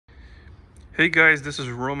Hey guys, this is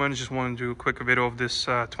Roman. Just want to do a quick video of this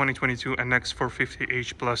 2022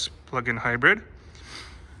 NX450h Plus plug-in hybrid.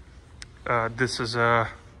 This is a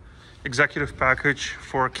executive package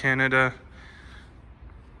for Canada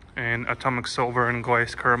and atomic silver and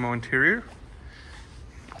glazed caramel interior.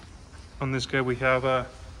 On this guy we have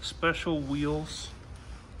special wheels,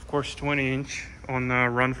 of course 20-inch on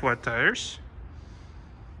run flat tires.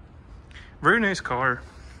 Very nice car.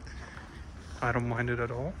 I don't mind it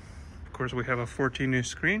at all. Of course, we have a 14-inch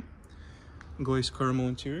screen, glazed caramel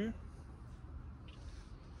interior.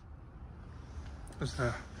 There's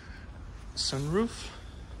the sunroof.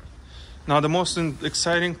 Now, the most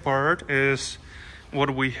exciting part is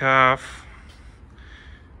what we have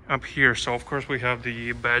up here. So, of course, we have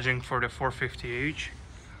the badging for the 450h.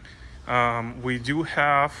 We do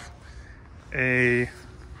have a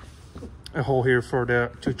hole here for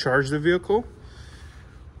to charge the vehicle,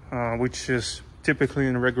 which is typically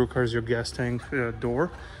in regular cars your gas tank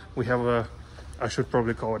door. We have I should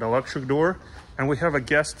probably call it electric door, and we have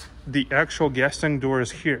the actual gas tank door is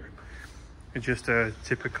here. It's just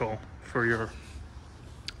typical for your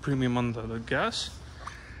premium on the gas.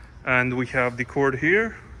 And we have the cord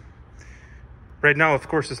here. Right now, of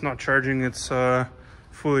course, it's not charging, it's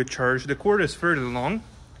fully charged. The cord is fairly long.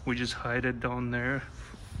 We just hide it down there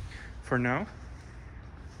for now.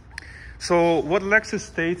 So what Lexus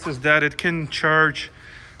states is that it can charge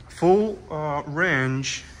full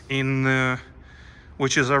range in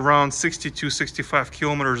which is around 60-65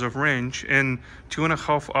 kilometers of range in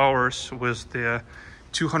 2.5 hours with the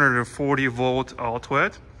 240 volt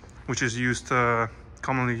outlet, which is used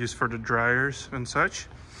commonly used for the dryers and such.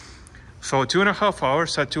 So 2.5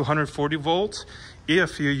 hours at 240 volts.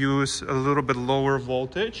 If you use a little bit lower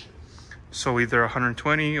voltage, so either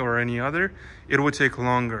 120 or any other, it would take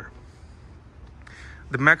longer.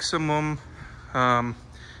 The maximum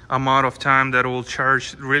amount of time that it will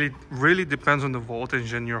charge really depends on the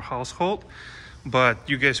voltage in your household, but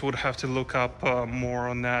you guys would have to look up more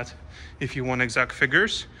on that if you want exact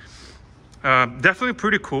figures. Definitely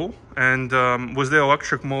pretty cool, and with the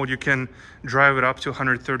electric mode you can drive it up to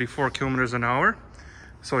 134 kilometers an hour,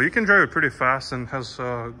 so you can drive it pretty fast and has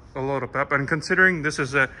a lot of pep. And considering this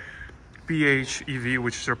is a PHEV,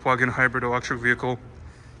 which is a plug-in hybrid electric vehicle,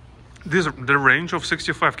 the range of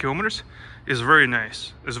 65 kilometers is very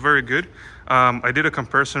nice. It's very good. I did a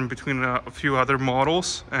comparison between a few other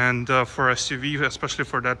models, and for SUV, especially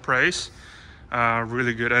for that price,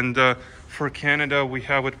 really good. And for Canada, we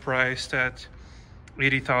have it priced at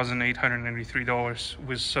 $80,893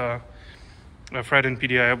 with Fred and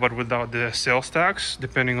PDI, but without the sales tax,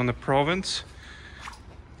 depending on the province.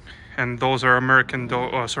 And those are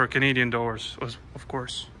Canadian dollars, of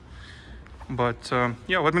course. But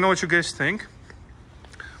yeah, let me know what you guys think.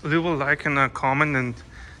 Leave a like and a comment and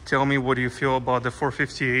tell me what you feel about the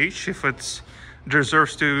 450h, if it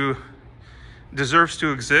deserves to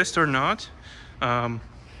exist or not.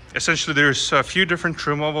 Essentially, there's a few different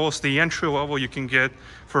trim levels. The entry level you can get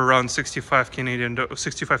for around 65,000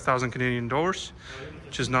 Canadian dollars,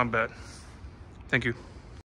 which is not bad. Thank you.